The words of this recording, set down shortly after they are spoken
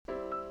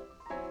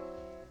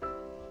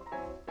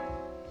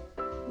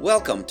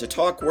Welcome to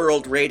Talk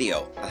World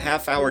Radio, a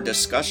half-hour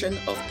discussion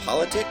of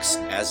politics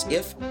as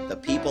if the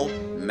people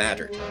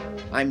mattered.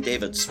 I'm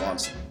David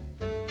Swanson.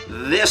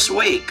 This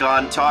week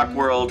on Talk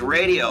World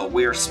Radio,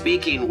 we're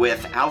speaking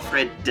with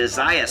Alfred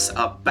Zayas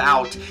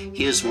about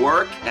his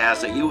work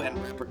as a UN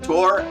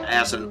rapporteur,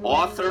 as an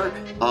author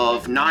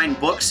of 9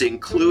 books,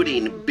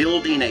 including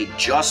Building a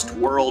Just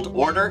World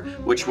Order,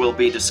 which we'll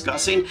be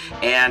discussing,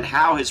 and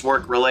how his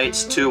work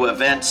relates to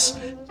events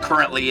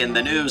currently in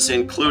the news,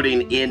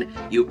 including in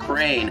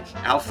Ukraine.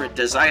 Alfred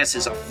Zayas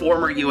is a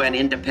former UN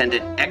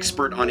independent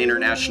expert on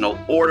international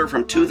order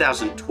from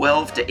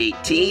 2012 to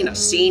 18, a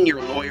senior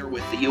lawyer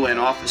with the UN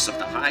Office of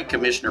the High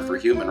Commissioner for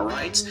Human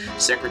Rights,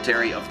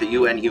 Secretary of the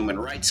UN Human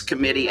Rights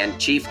Committee, and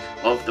Chief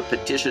of the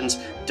Petitions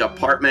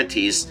Department.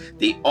 He's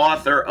the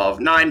author of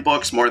 9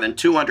 books, more than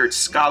 200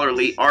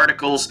 scholarly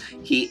articles.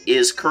 He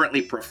is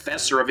currently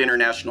Professor of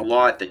International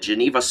Law at the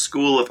Geneva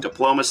School of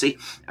Diplomacy.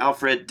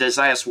 Alfred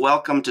Zayas,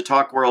 welcome to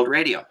Talk World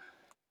Radio.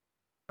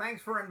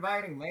 Thanks for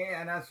inviting me.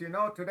 And as you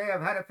know, today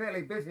I've had a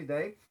fairly busy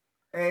day.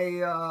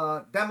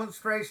 A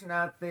demonstration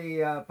at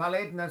the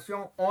Palais des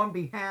Nations on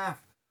behalf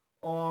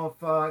of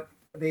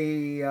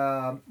the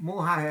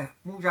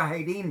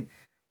Mujahideen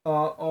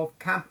of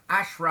Camp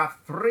Ashraf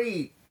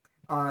 3.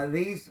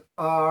 These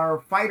are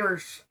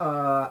fighters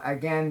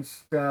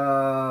against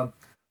the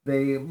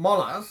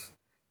mullahs.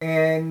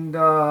 And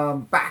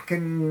back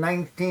in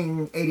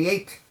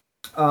 1988,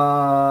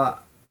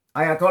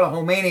 Ayatollah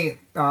Khomeini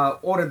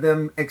ordered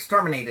them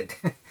exterminated.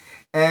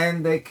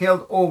 And they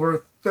killed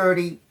over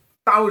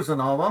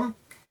 30,000 of them.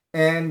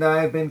 And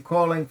I've been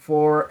calling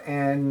for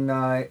an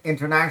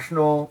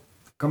international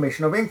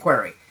commission of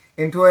inquiry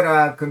into it.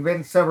 I've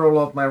convinced several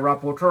of my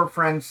rapporteur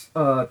friends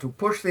to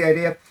push the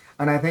idea,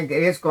 and I think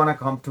it is going to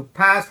come to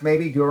pass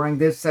maybe during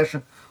this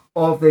session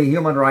of the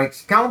Human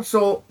Rights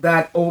Council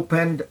that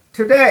opened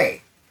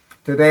today.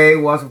 Today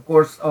was, of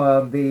course,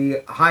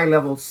 the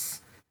high-level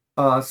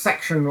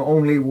section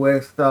only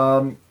with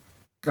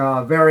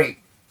very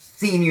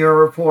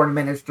senior foreign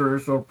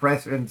ministers or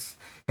presidents,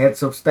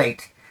 heads of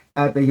state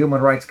at the Human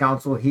Rights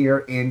Council here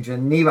in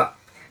Geneva.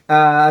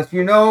 As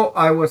you know,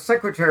 I was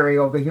secretary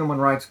of the Human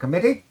Rights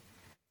Committee,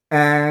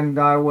 and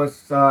I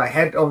was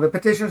head of the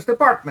Petitions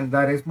Department,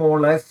 that is more or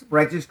less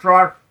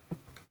registrar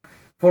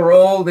for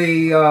all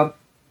the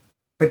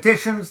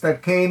petitions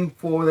that came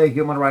for the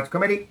Human Rights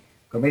Committee,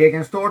 Committee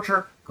Against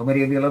Torture,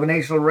 Committee on the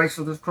Elimination of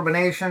Racial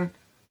Discrimination,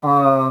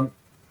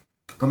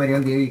 Committee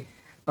on the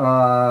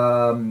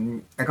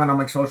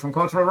Economic, Social, and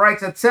Cultural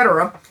Rights,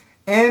 etc.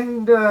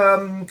 And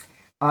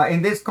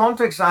in this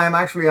context, I am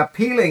actually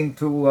appealing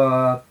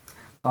to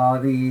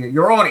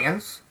your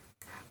audience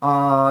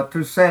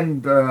to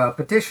send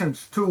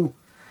petitions to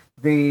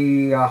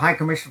the High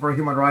Commissioner for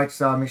Human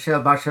Rights,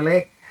 Michelle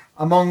Bachelet.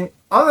 Among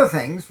other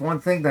things, one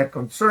thing that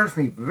concerns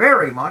me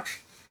very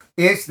much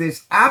is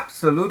this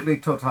absolutely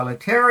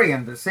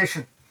totalitarian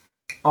decision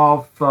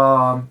of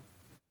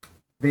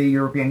the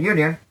European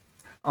Union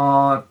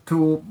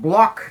to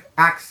block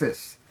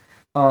access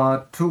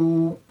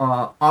to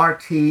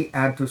RT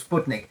and to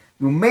Sputnik.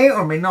 You may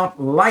or may not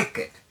like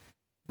it,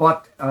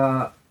 but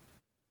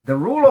the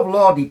rule of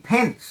law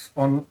depends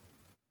on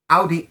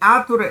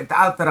audiatur et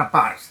altera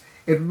pars.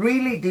 It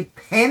really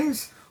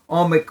depends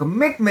on the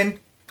commitment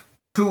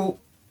to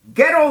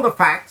get all the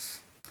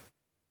facts,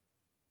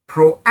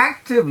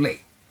 proactively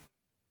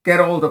get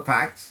all the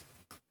facts,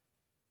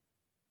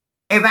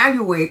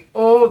 evaluate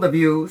all the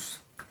views,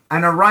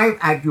 and arrive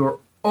at your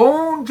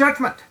own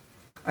judgment.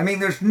 I mean,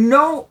 there's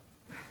no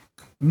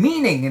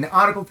meaning in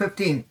Article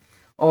 15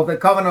 of the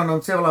Covenant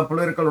on Civil and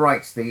Political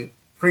Rights, the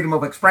freedom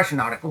of expression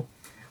article,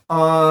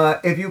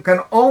 if you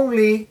can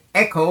only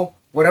echo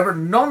whatever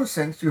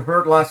nonsense you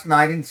heard last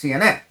night in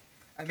CNN.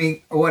 I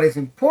mean, what is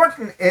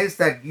important is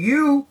that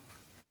you,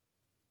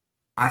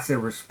 as a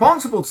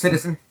responsible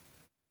citizen,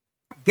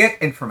 get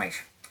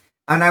information.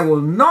 And I will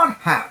not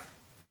have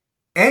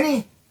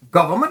any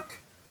government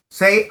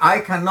say I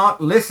cannot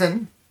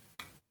listen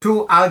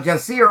to Al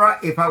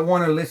Jazeera if I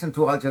want to listen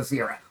to Al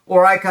Jazeera,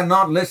 or I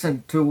cannot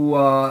listen to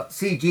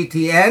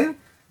CGTN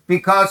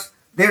because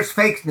there's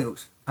fake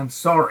news. I'm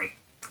sorry.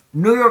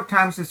 New York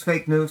Times is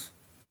fake news.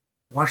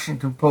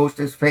 Washington Post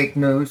is fake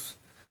news.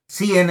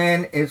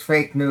 CNN is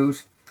fake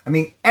news. I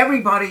mean,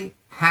 everybody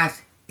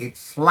has its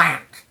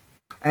slant,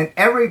 and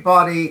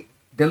everybody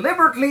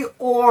deliberately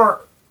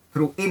or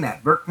through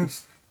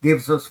inadvertence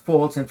gives us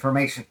false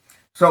information.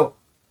 So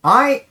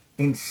I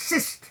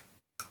insist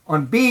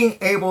on being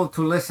able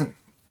to listen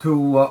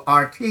to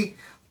RT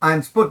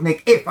and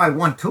Sputnik if I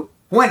want to,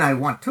 when I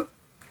want to.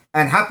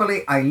 And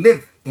happily, I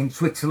live in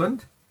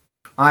Switzerland.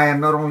 I am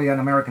not only an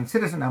American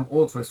citizen, I'm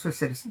also a Swiss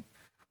citizen.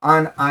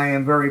 And I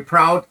am very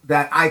proud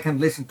that I can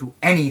listen to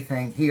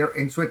anything here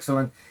in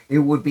Switzerland. It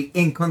would be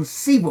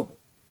inconceivable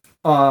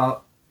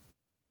to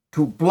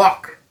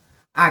block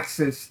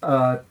access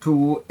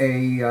to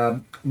a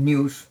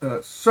news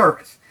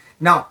service.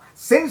 Now,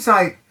 since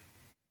I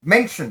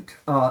mentioned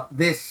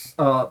this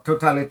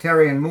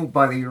totalitarian move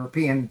by the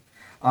European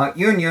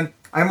Union,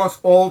 I must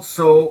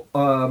also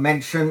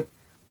mention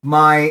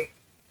my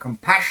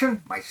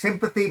compassion, my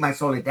sympathy, my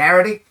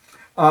solidarity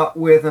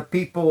with the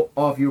people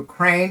of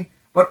Ukraine,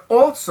 but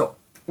also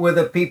with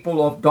the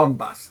people of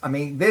Donbass. I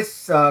mean,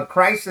 this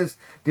crisis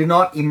did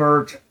not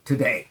emerge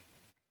today.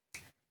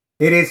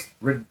 It is,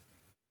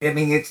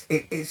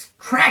 it is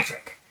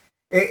tragic.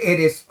 It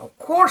is, of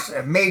course,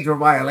 a major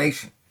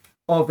violation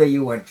of the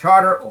UN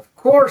Charter. Of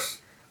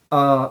course,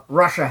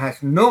 Russia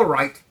has no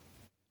right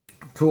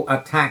to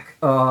attack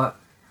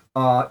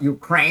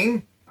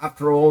Ukraine.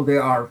 After all, they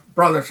are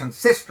brothers and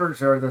sisters.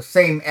 They're the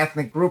same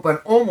ethnic group and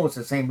almost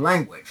the same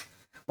language.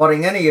 But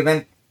in any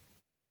event,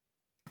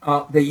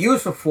 the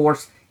use of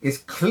force is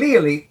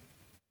clearly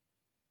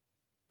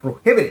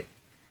prohibited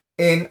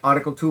in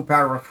Article 2,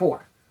 Paragraph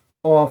 4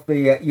 of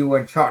the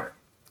UN Charter.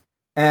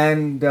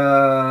 And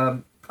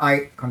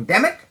I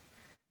condemn it,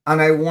 and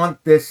I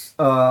want this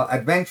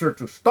adventure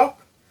to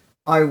stop.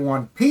 I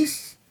want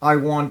peace. I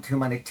want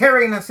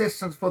humanitarian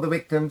assistance for the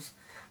victims,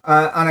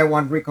 and I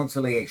want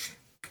reconciliation.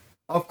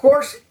 Of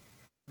course,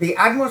 the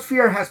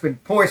atmosphere has been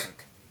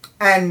poisoned,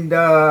 and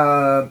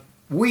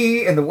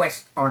we in the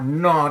West are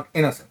not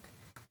innocent.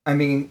 I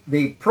mean,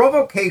 the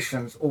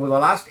provocations over the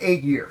last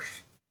 8 years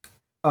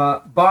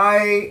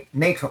by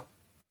NATO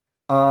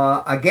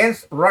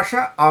against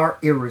Russia are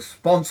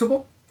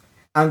irresponsible,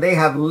 and they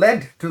have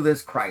led to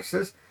this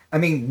crisis. I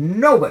mean,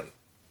 nobody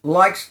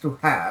likes to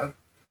have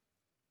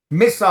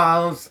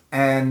missiles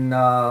and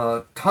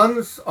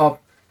tons of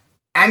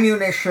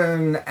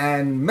ammunition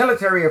and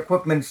military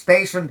equipment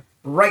stationed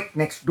right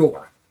next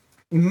door.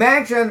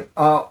 Imagine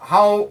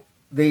how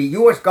the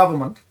US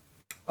government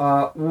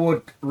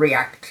would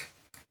react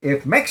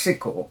if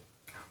Mexico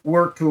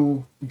were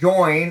to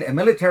join a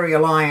military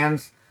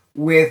alliance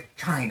with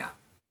China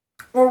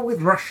or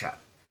with Russia,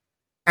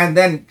 and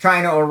then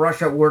China or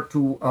Russia were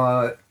to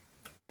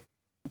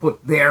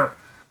put their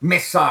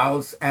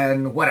missiles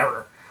and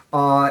whatever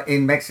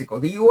in Mexico.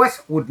 The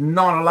US would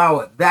not allow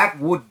it. That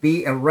would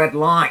be a red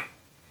line,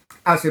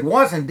 as it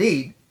was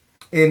indeed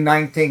in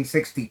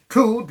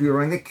 1962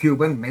 during the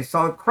Cuban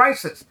Missile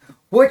Crisis,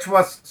 which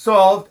was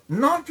solved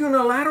not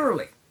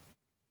unilaterally.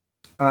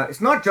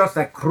 It's not just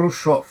that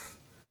Khrushchev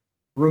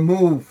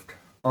removed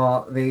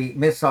the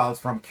missiles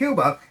from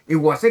Cuba. It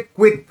was a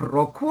quid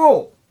pro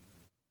quo.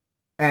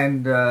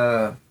 And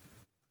the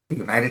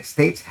United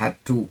States had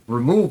to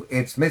remove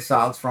its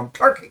missiles from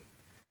Turkey.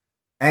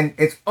 And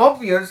it's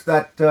obvious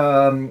that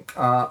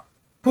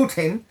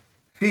Putin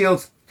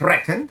feels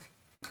threatened.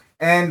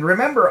 And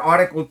remember,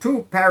 Article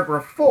 2,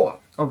 Paragraph 4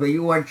 of the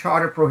UN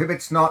Charter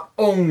prohibits not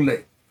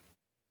only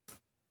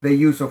the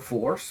use of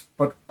force,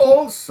 but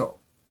also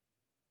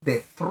the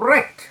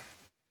threat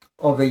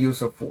of the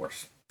use of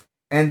force.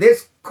 And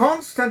this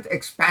constant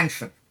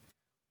expansion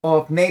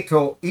of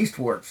NATO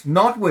eastwards,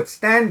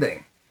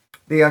 notwithstanding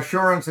the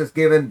assurances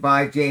given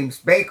by James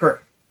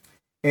Baker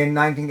in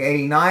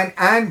 1989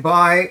 and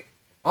by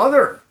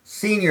other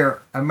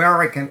senior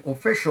American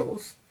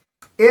officials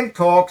in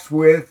talks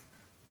with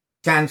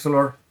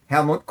Chancellor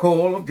Helmut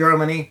Kohl of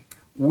Germany,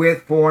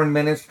 with Foreign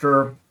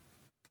Minister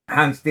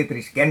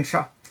Hans-Dietrich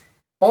Genscher.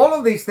 All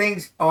of these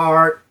things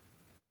are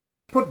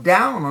put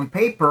down on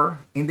paper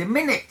in the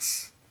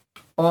minutes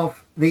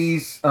of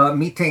these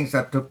meetings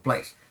that took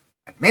place.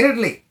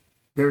 Admittedly,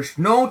 there's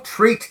no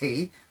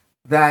treaty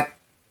that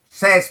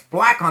says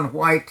black on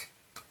white,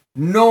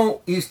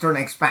 no Eastern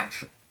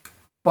expansion.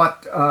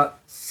 But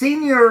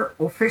senior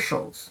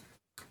officials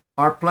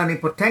are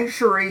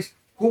plenipotentiaries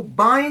who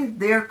bind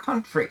their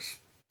countries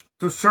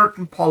to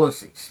certain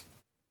policies.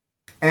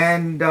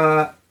 And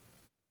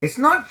it's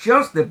not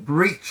just the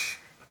breach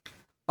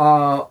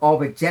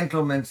of a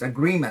gentleman's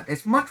agreement.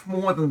 It's much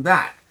more than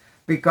that,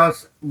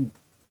 because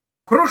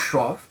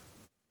Khrushchev,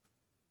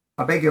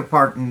 I beg your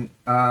pardon,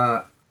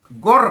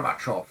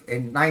 Gorbachev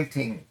in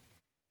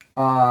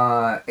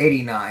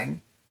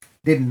 1989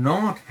 did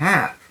not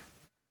have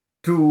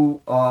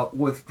to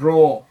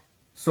withdraw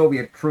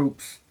Soviet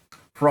troops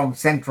from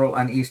Central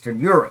and Eastern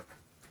Europe.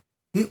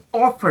 He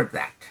offered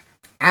that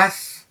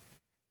as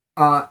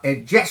a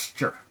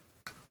gesture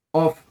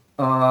of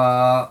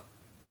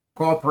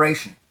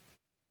cooperation,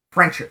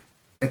 friendship,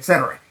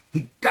 etc.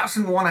 He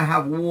doesn't want to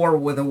have war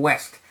with the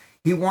West.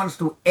 He wants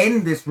to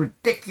end this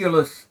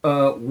ridiculous,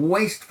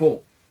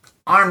 wasteful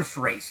arms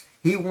race.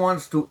 He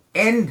wants to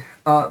end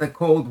the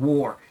Cold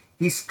War.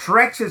 He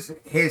stretches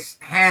his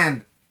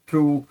hand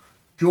to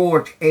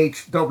George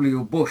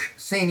H.W. Bush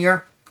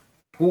Sr.,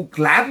 who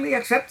gladly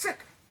accepts it.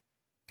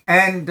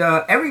 And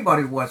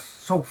everybody was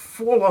so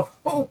full of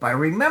hope. I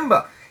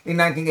remember in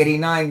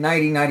 1989,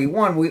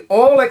 1991, we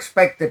all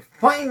expected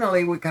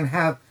finally we can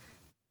have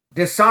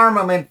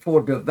disarmament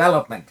for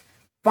development.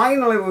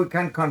 Finally, we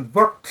can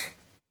convert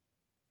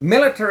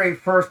military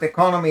first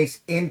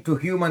economies into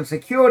human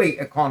security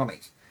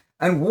economies.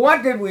 And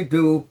what did we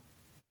do?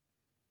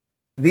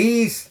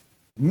 These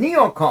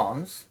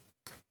neocons,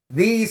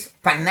 these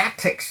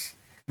fanatics,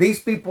 these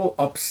people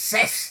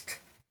obsessed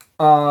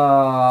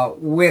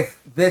with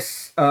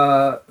this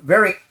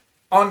very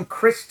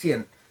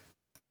unchristian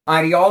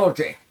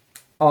ideology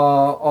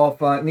of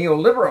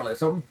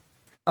neoliberalism,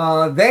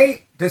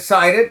 they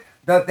decided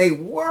that they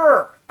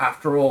were,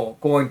 after all,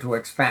 going to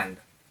expand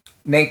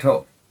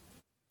NATO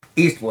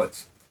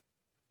eastwards.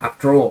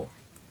 After all,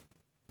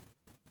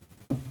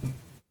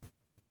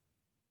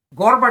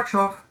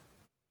 Gorbachev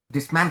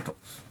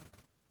dismantles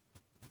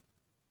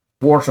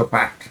Warsaw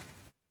Pact.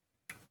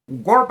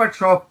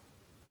 Gorbachev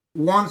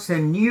wants a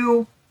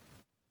new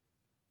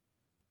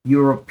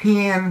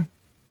European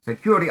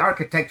security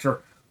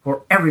architecture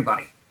for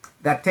everybody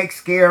that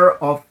takes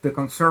care of the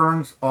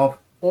concerns of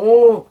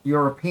all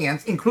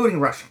Europeans, including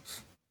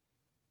Russians.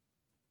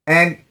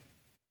 And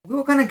we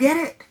were going to get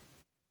it.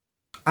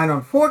 And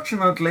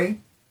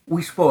unfortunately,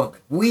 we spoiled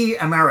it. We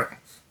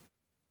Americans,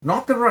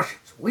 not the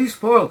Russians, we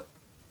spoiled it.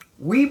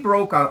 We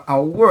broke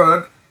our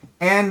word,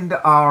 and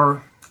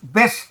our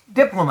best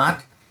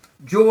diplomat,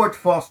 George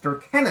Foster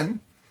Kennan,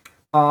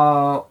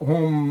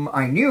 whom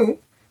I knew,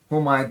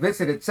 whom I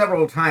visited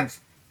several times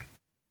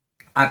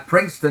at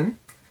Princeton,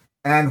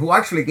 and who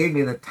actually gave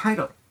me the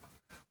title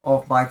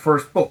of my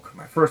first book.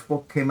 My first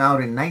book came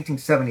out in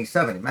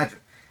 1977, imagine,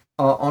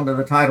 under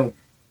the title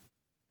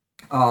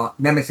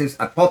Nemesis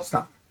at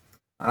Potsdam.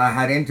 And I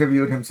had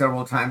interviewed him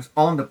several times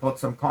on the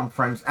Potsdam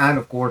Conference and,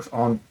 of course,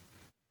 on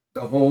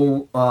the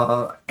whole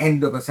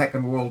end of the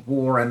Second World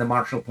War and the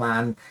Marshall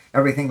Plan.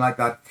 Everything like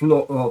that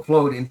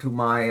flowed into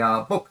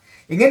my book.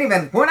 In any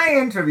event, when I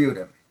interviewed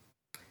him,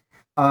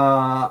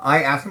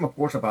 I asked him, of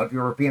course, about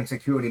European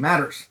security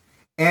matters.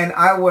 And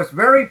I was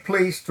very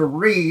pleased to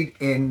read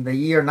in the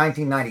year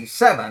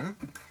 1997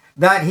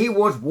 that he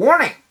was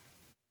warning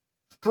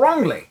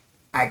strongly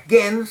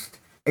against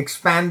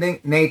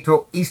expanding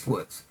NATO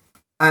eastwards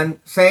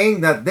and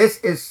saying that this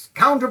is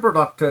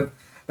counterproductive,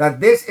 that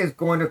this is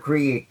going to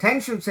create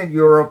tensions in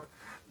Europe,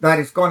 that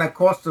is going to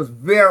cost us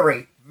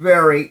very,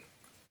 very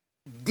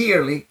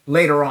dearly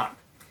later on.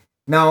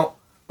 Now,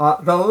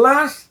 the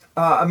last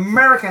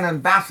American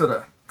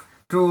ambassador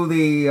to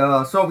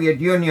the Soviet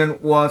Union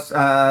was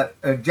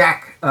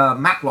Jack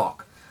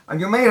Matlock.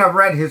 And you may have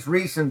read his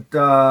recent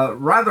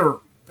rather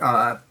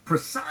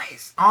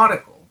precise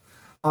article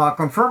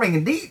confirming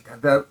indeed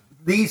that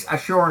these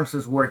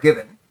assurances were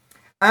given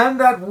and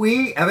that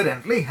we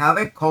evidently have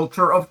a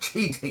culture of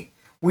cheating.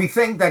 We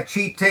think that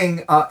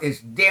cheating is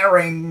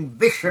daring,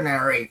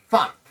 visionary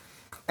fun.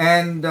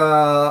 And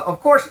of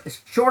course,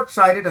 it's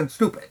short-sighted and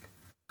stupid.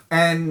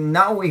 And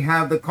now we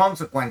have the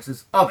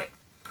consequences of it.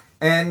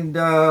 And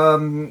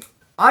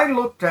I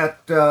looked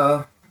at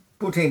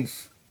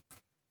Putin's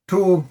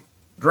two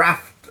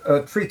draft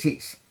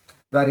treaties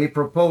that he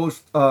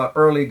proposed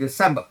early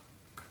December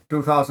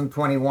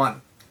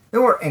 2021. They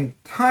were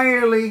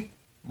entirely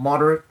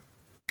moderate,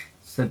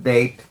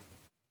 sedate,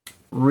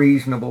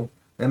 reasonable.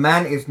 The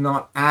man is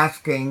not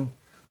asking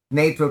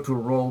NATO to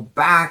roll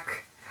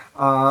back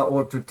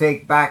or to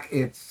take back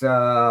its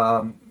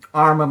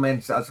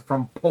armaments as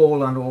from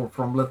Poland or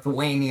from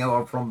Lithuania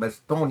or from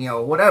Estonia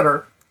or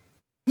whatever.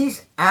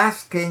 He's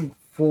asking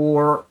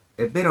for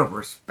a bit of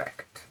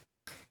respect.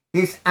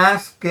 He's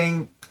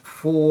asking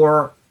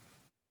for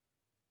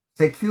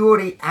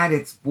security at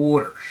its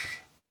borders.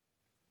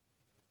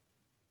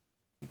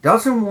 He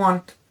doesn't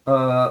want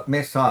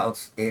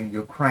missiles in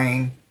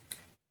Ukraine.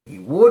 He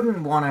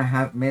wouldn't want to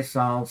have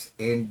missiles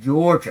in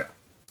Georgia.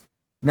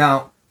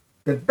 Now,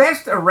 the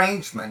best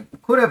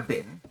arrangement could have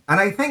been, and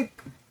I think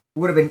it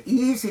would have been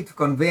easy to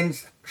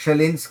convince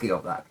Zelensky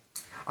of that.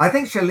 I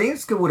think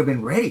Zelensky would have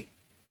been ready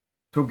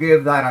to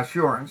give that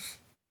assurance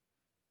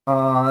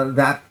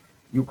that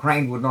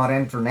Ukraine would not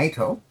enter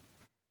NATO.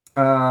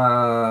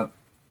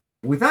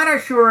 With that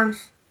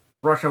assurance,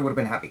 Russia would have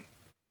been happy.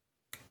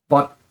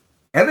 But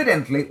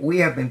evidently, we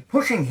have been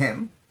pushing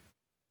him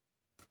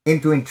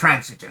into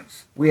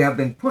intransigence. We have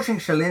been pushing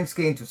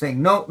Zelensky into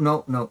saying no,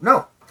 no, no,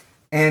 no.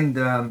 And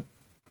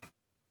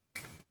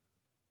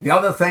the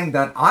other thing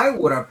that I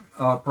would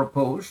have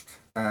proposed,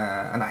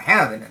 and I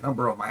have in a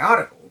number of my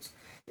articles,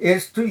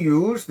 is to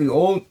use the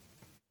old,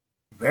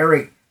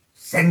 very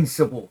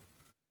sensible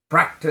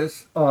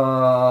practice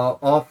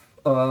of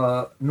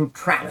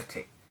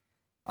neutrality.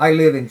 I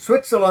live in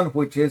Switzerland,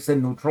 which is a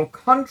neutral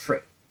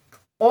country.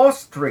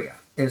 Austria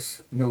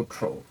is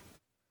neutral.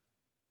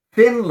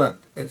 Finland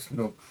is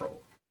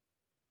neutral.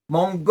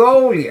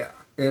 Mongolia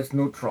is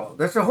neutral.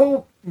 There's a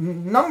whole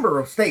number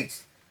of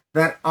states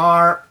that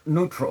are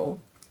neutral.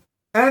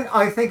 And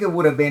I think it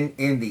would have been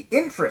in the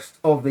interest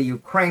of the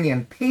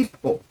Ukrainian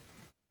people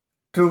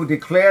to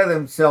declare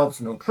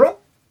themselves neutral.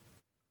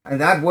 And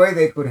that way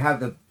they could have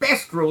the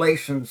best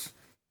relations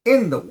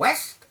in the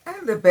West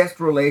and the best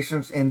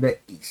relations in the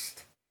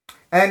East.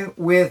 And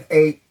with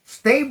a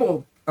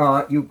stable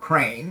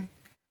Ukraine,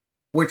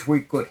 which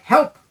we could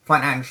help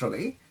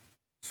financially,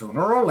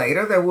 sooner or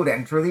later they would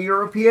enter the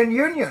European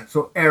Union.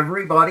 So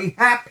everybody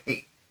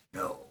happy.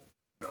 No,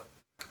 no.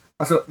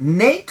 So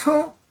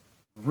NATO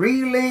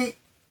really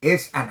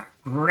is an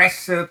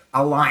aggressive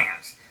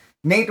alliance.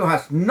 NATO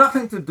has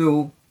nothing to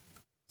do,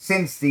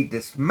 since the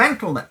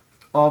dismantlement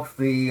of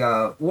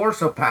the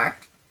Warsaw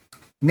Pact,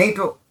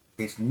 NATO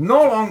is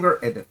no longer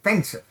a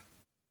defensive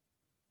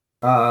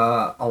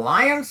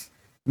alliance.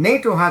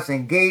 NATO has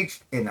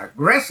engaged in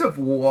aggressive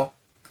war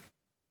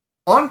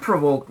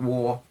unprovoked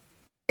war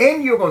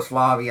in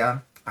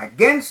Yugoslavia,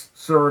 against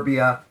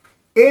Serbia,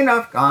 in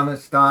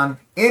Afghanistan,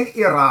 in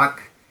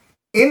Iraq,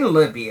 in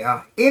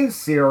Libya, in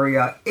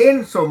Syria,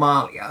 in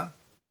Somalia,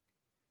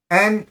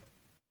 and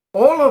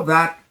all of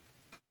that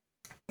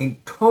in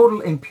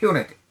total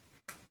impunity.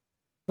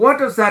 What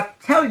does that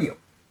tell you?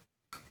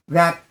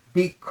 That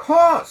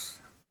because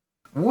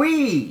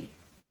we,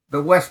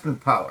 the Western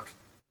powers,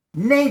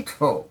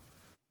 NATO,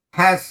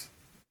 has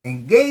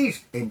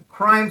engaged in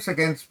crimes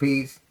against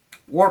peace,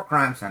 war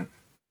crimes, and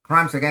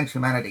crimes against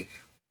humanity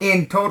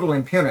in total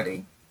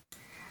impunity,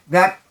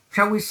 that,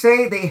 shall we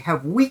say, they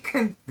have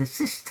weakened the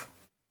system.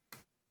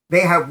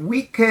 They have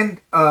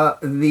weakened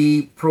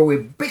the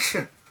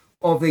prohibition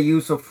of the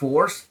use of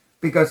force,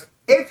 because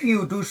if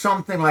you do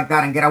something like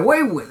that and get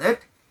away with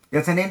it,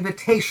 it's an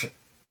invitation.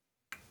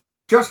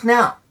 Just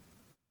now,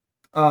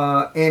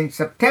 in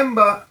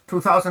September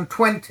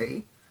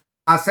 2020,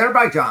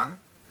 Azerbaijan,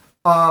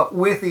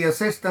 with the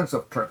assistance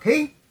of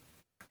Turkey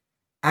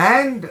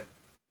and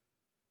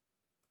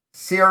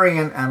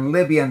Syrian and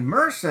Libyan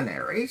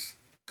mercenaries,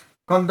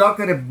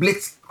 conducted a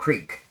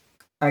blitzkrieg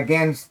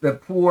against the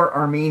poor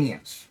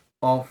Armenians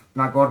of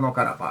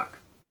Nagorno-Karabakh,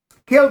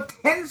 killed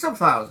tens of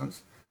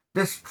thousands,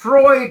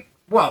 destroyed,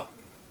 well,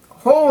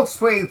 whole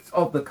swathes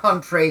of the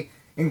country,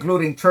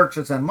 including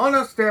churches and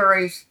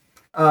monasteries,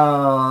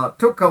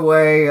 took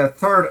away a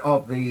third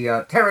of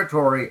the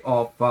territory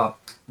of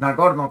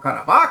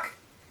Nagorno-Karabakh,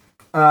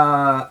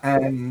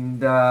 and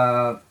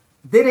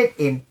did it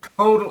in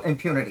total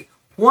impunity.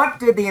 What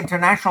did the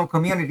international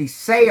community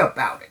say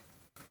about it?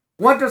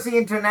 What does the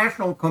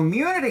international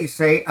community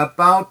say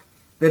about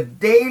the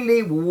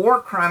daily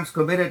war crimes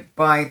committed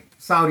by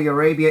Saudi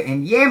Arabia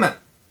in Yemen,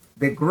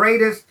 the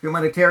greatest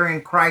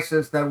humanitarian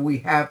crisis that we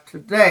have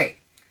today?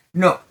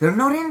 No, they're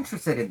not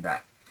interested in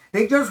that.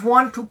 They just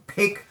want to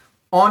pick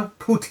on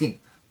Putin.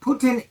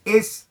 Putin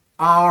is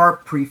our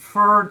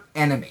preferred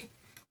enemy.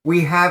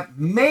 We have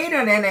made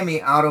an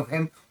enemy out of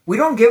him. We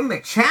don't give him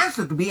a chance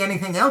to be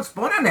anything else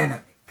but an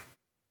enemy.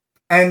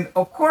 And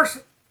of course,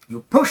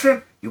 you push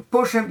him, you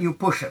push him, you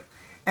push him.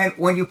 And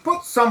when you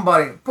push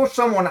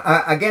someone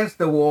against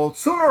the wall,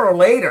 sooner or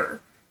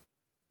later,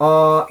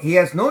 he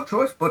has no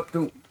choice but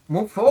to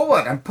move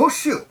forward and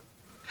push you.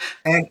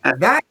 And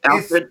that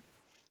Alfred, is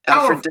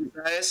Alfred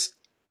powerful. Zayas,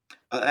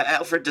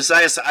 Alfred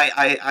Zayas,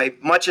 I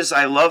much as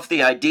I love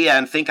the idea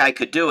and think I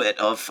could do it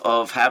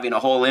of having a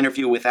whole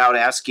interview without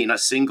asking a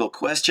single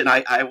question,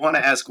 I want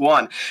to ask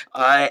one,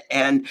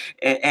 and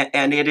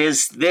it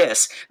is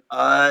this.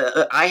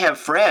 I have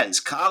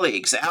friends,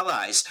 colleagues,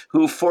 allies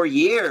who for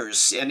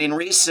years and in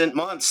recent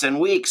months and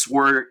weeks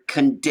were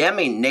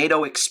condemning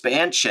NATO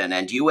expansion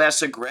and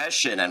U.S.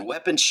 aggression and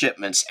weapons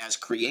shipments as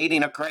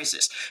creating a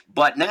crisis.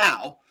 But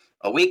now,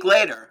 a week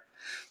later,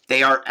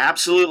 they are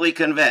absolutely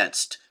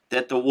convinced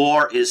that the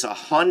war is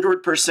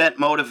 100%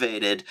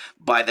 motivated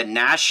by the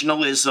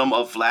nationalism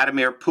of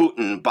Vladimir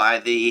Putin, by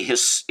the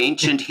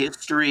ancient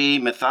history,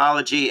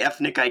 mythology,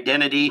 ethnic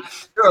identity,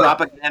 Sure.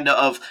 propaganda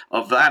of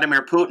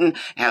Vladimir Putin.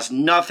 Has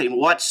nothing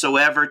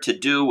whatsoever to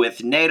do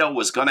with NATO,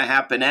 was going to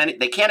happen.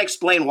 They can't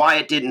explain why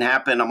it didn't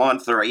happen a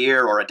month or a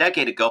year or a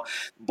decade ago,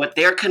 but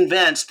they're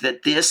convinced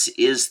that this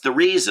is the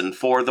reason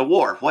for the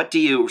war. What do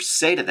you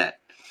say to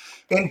that?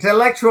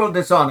 Intellectual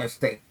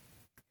dishonesty,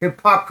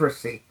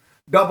 hypocrisy,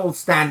 double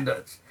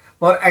standards.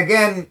 But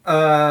again,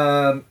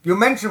 you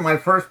mentioned my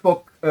first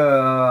book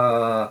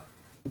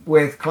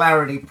with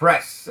Clarity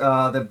Press,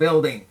 The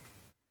Building,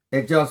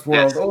 A Just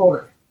World Yes.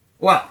 Order.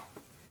 Well,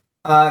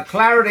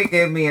 Clarity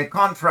gave me a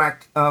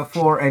contract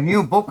for a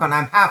new book, and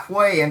I'm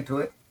halfway into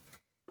it.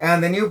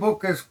 And the new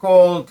book is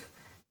called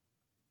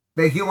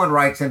The Human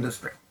Rights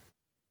Industry.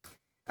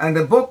 And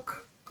the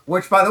book,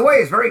 which by the way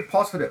is very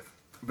positive,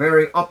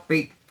 very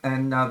upbeat,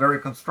 and very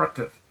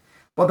constructive,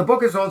 but the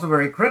book is also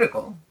very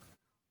critical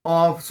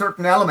of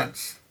certain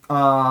elements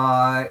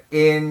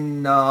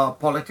in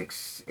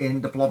politics,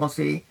 in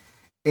diplomacy,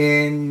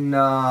 in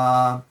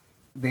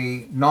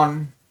the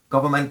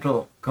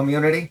non-governmental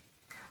community,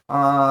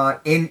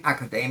 in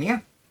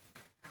academia.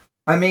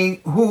 I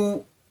mean,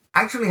 who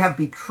actually have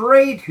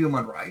betrayed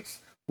human rights,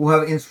 who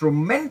have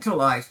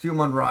instrumentalized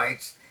human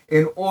rights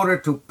in order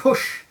to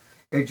push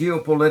a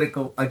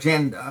geopolitical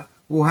agenda,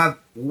 who have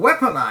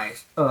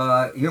weaponized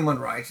human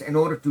rights in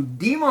order to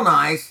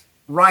demonize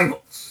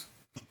rivals.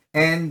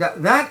 And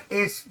that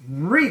is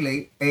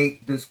really a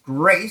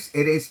disgrace.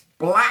 It is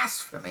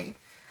blasphemy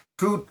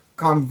to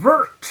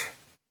convert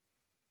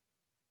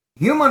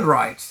human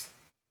rights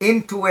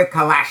into a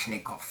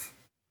Kalashnikov,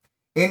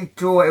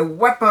 into a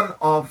weapon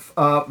of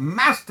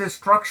mass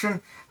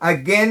destruction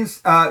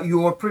against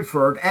your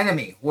preferred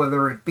enemy,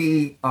 whether it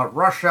be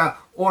Russia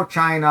or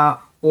China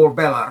or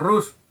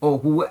Belarus or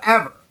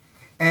whoever.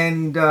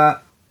 And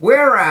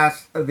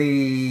whereas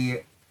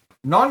the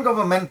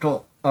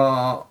non-governmental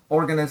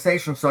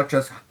organizations such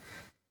as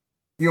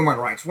Human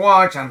Rights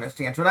Watch,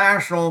 Amnesty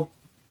International,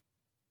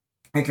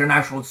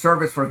 International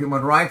Service for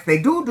Human Rights,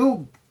 they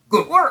do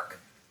good work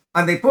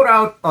and they put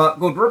out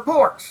good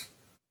reports.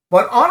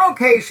 But on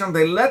occasion,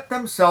 they let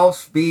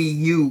themselves be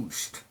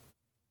used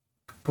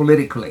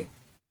politically.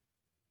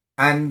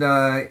 And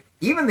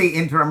even the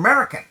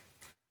Inter-American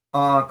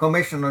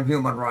Commission on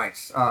Human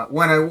Rights,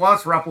 when I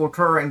was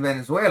rapporteur in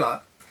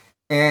Venezuela,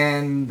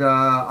 and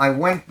I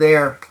went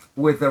there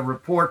with the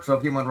reports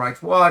of Human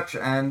Rights Watch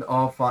and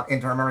of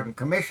Inter-American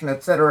Commission,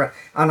 etc.,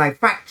 and I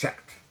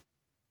fact-checked.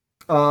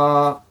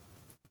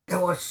 There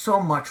was so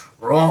much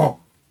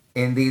wrong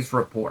in these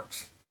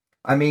reports.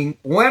 I mean,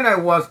 when I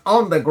was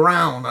on the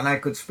ground and I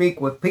could speak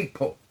with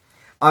people,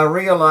 I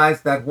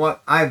realized that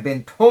what I've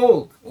been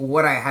told,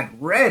 what I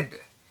had read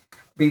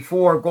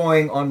before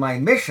going on my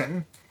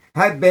mission,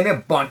 had been a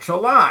bunch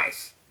of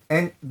lies.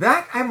 And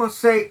that, I must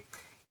say,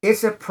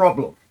 is a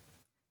problem.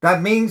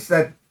 That means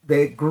that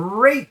the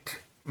great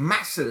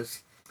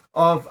masses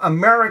of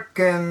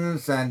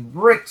Americans and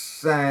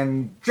Brits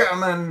and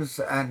Germans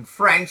and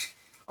French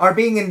are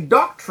being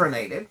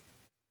indoctrinated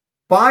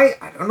by,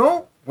 I don't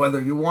know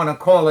whether you want to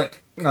call it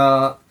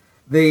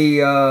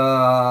the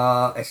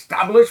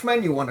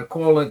establishment, you want to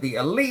call it the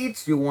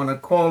elites, you want to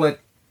call it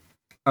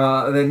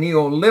the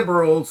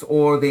neoliberals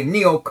or the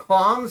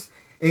neocons.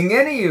 In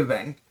any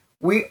event,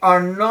 we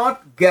are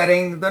not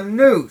getting the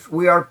news.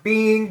 We are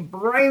being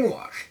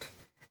brainwashed.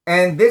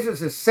 And this is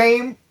the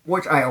same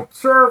which I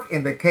observe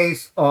in the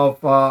case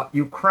of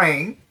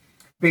Ukraine,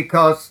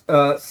 because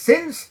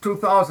since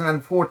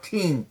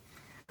 2014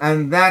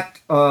 and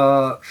that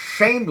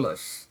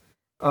shameless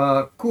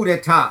coup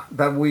d'etat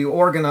that we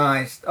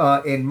organized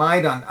in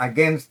Maidan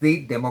against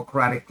the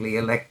democratically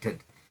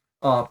elected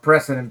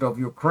president of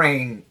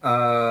Ukraine,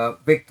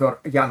 Viktor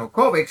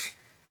Yanukovych,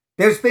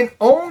 there's been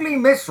only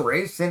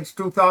misery since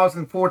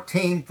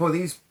 2014 for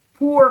these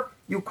poor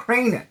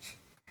Ukrainians.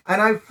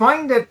 And I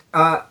find it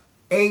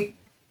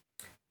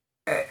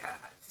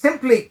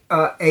simply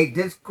a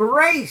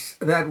disgrace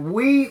that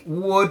we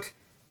would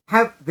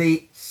have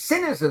the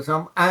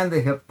cynicism and the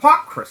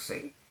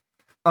hypocrisy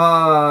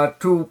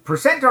to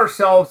present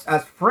ourselves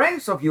as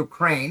friends of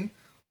Ukraine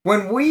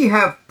when we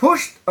have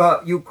pushed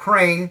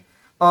Ukraine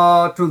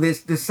to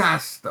this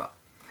disaster.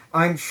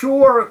 I'm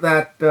sure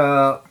that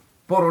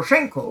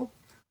Poroshenko,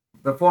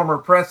 the former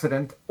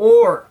president,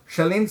 or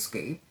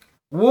Zelensky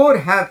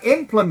would have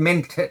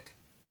implemented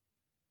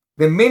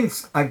the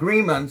Minsk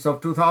agreements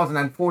of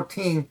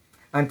 2014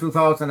 and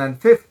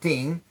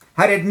 2015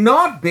 had it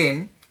not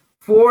been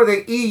for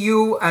the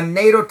EU and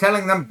NATO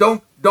telling them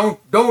don't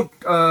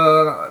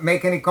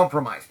make any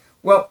compromise.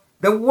 Well,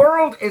 the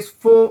world is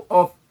full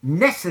of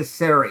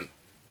necessary,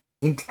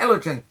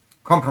 intelligent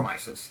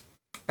compromises.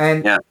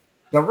 And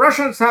the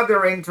Russians have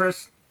their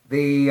interests,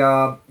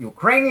 the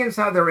Ukrainians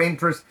have their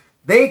interests.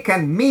 They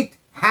can meet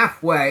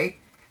halfway,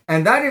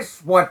 and that is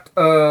what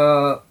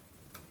the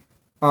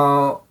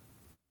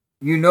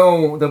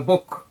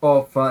book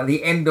of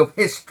The End of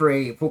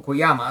History,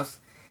 Fukuyama's,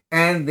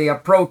 and the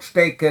approach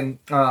taken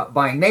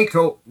by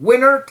NATO,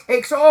 winner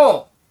takes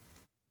all.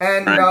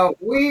 And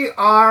we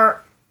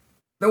are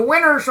the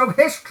winners of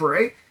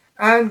history,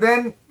 and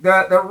then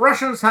the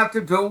Russians have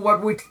to do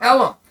what we tell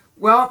them.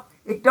 Well,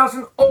 it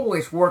doesn't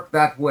always work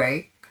that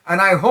way, and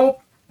I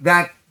hope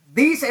that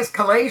these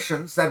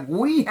escalations that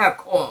we have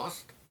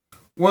caused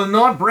will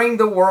not bring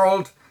the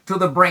world to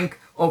the brink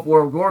of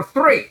World War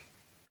III.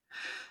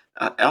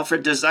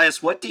 Alfred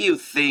Zayas, what do you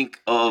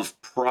think of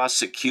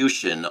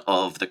prosecution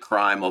of the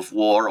crime of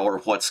war, or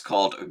what's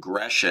called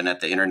aggression,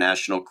 at the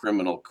International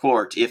Criminal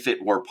Court, if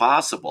it were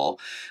possible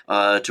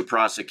to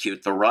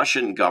prosecute the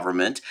Russian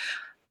government?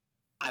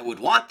 I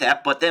would want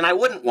that, but then I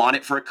wouldn't want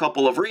it for a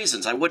couple of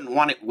reasons. I wouldn't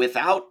want it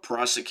without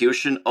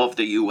prosecution of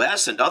the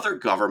U.S. and other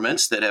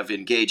governments that have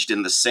engaged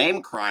in the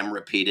same crime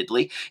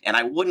repeatedly, and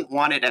I wouldn't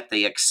want it at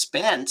the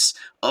expense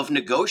of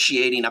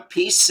negotiating a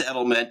peace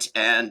settlement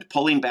and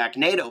pulling back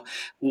NATO.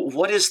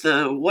 What is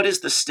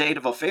the state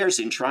of affairs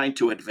in trying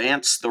to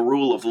advance the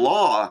rule of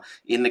law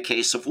in the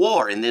case of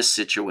war in this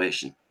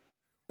situation?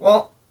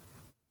 Well,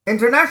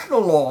 international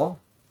law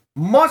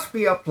must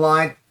be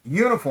applied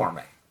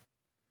uniformly.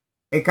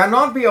 It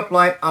cannot be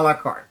applied a la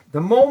carte.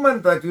 The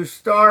moment that you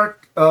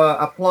start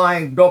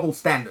applying double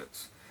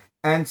standards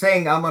and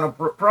saying, I'm going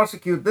to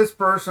prosecute this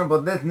person,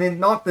 but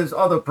not this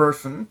other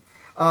person,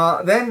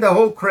 then the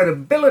whole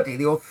credibility,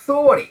 the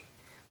authority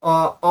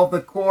of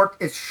the court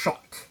is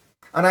shot.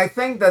 And I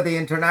think that the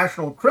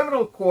International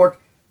Criminal Court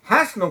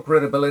has no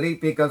credibility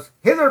because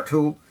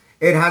hitherto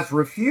it has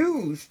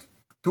refused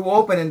to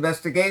open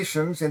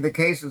investigations in the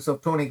cases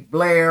of Tony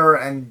Blair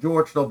and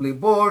George W.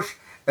 Bush,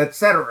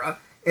 etc.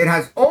 It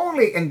has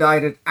only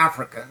indicted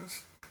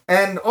Africans,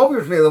 and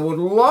obviously they would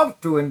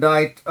love to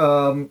indict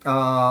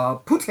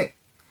Putin.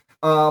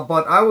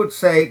 But I would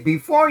say,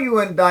 before you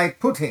indict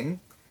Putin,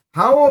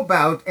 how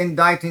about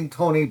indicting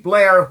Tony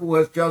Blair, who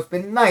has just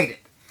been knighted?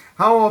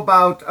 How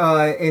about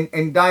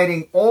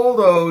indicting all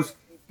those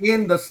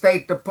in the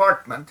State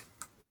Department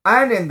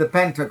and in the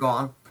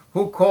Pentagon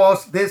who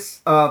caused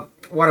this,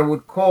 what I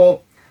would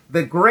call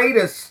the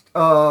greatest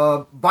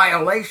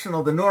violation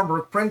of the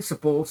Nuremberg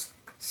principles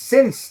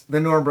since the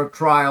Nuremberg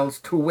trials,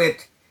 to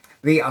wit,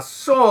 the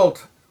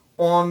assault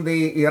on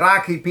the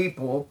Iraqi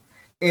people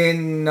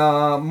in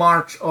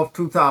March of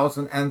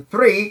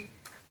 2003,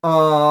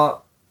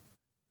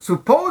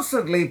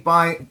 supposedly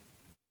by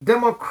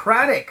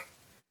democratic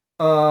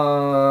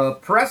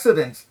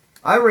presidents.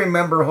 I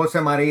remember Jose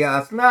Maria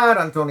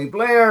Aznar and Tony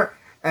Blair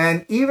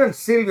and even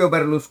Silvio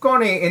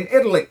Berlusconi in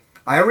Italy.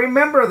 I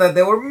remember that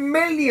there were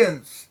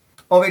millions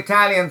of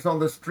Italians on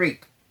the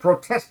street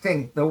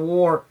protesting the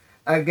war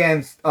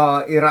against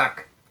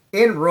Iraq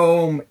in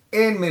Rome,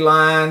 in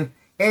Milan,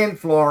 in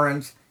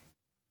Florence,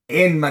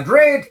 in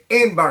Madrid,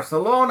 in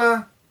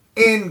Barcelona,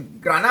 in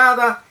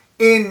Granada,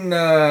 in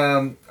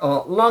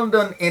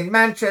London, in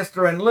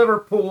Manchester, and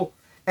Liverpool.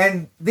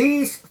 And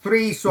these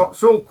three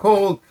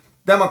so-called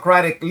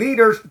democratic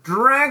leaders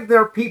dragged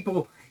their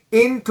people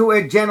into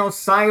a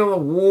genocidal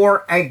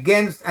war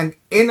against an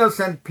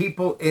innocent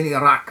people in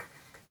Iraq.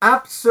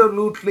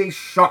 Absolutely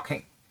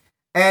shocking.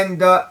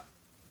 And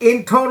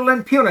in total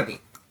impunity.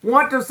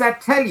 What does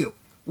that tell you?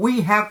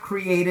 We have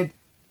created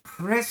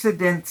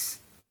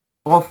precedents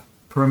of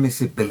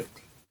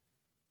permissibility.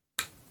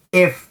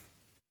 If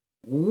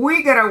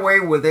we get away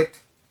with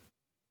it,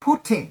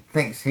 Putin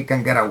thinks he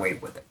can get away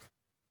with it.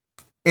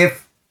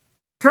 If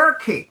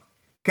Turkey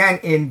can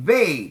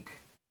invade,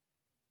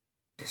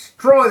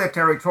 destroy the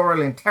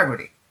territorial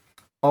integrity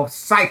of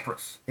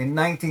Cyprus in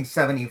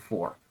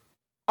 1974,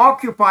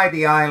 occupy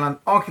the island,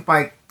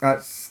 occupy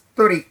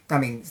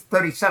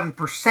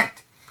 37%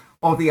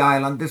 of the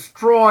island,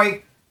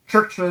 destroy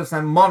churches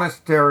and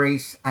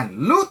monasteries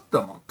and loot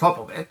them on top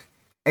of it,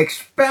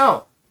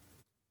 expel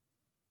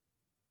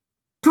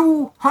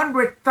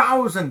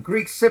 200,000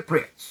 Greek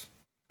Cypriots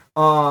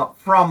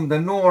from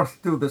the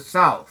north to the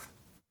south.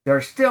 There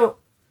are still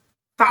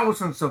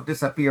thousands of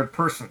disappeared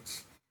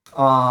persons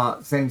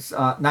since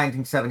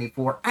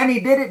 1974, and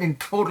he did it in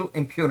total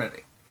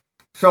impunity.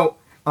 So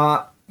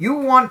you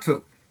want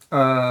to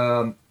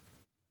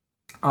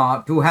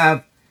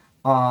have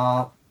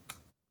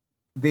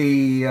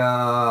the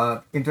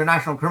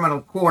International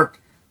Criminal Court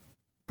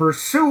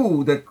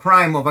pursue the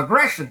crime of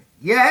aggression,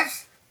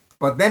 yes,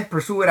 but then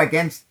pursue it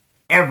against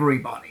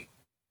everybody.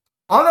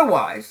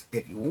 Otherwise,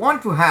 if you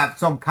want to have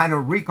some kind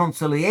of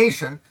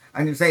reconciliation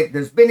and you say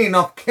there's been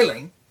enough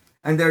killing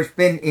and there's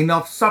been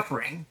enough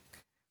suffering,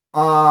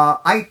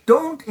 I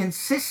don't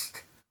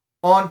insist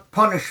on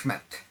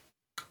punishment.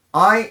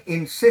 I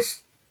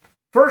insist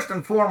first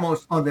and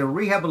foremost on the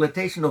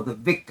rehabilitation of the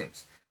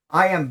victims.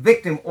 I am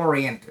victim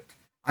oriented.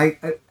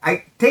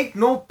 I take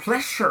no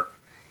pleasure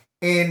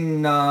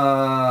in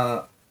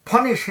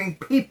punishing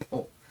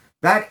people.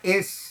 That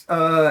is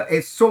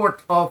a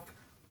sort of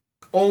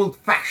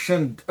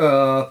old-fashioned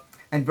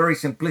and very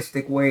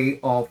simplistic way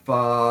of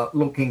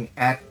looking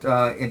at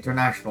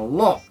international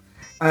law.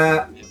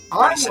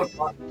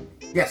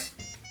 Yes.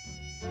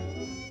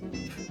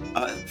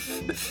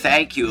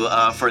 Thank you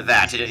for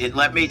that.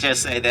 Let me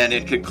just say then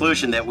in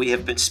conclusion that we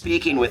have been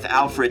speaking with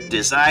Alfred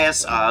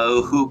Zayas,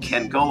 who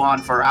can go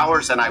on for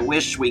hours, and I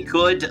wish we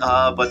could,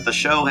 but the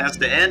show has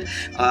to end.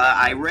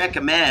 I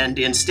recommend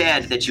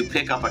instead that you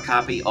pick up a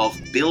copy of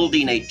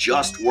Building a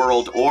Just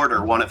World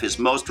Order, one of his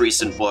most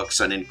recent books,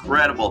 an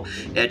incredible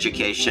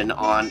education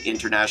on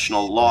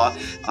international law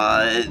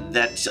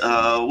that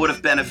would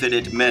have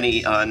benefited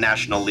many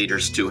national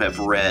leaders to have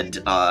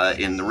read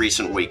in the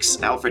recent weeks.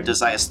 Alfred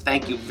Zayas,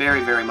 thank you very,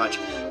 very much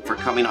for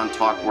coming on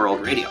Talk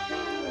World Radio.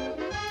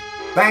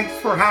 Thanks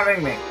for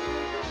having me.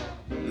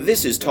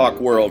 This is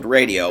Talk World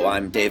Radio.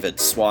 I'm David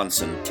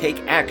Swanson.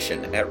 Take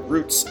action at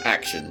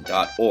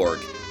rootsaction.org.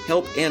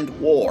 Help end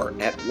war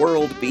at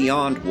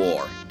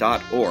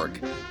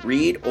worldbeyondwar.org.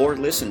 Read or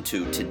listen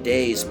to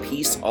today's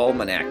Peace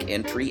Almanac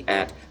entry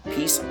at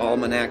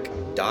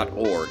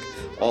peacealmanac.org.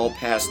 All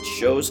past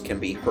shows can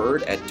be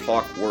heard at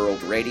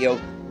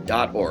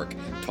talkworldradio.org.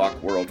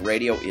 Talk World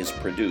Radio is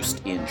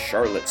produced in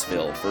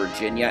Charlottesville,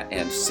 Virginia,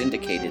 and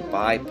syndicated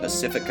by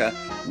Pacifica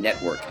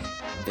Network.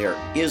 There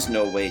is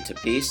no way to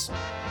peace.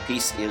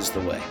 Peace is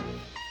the way.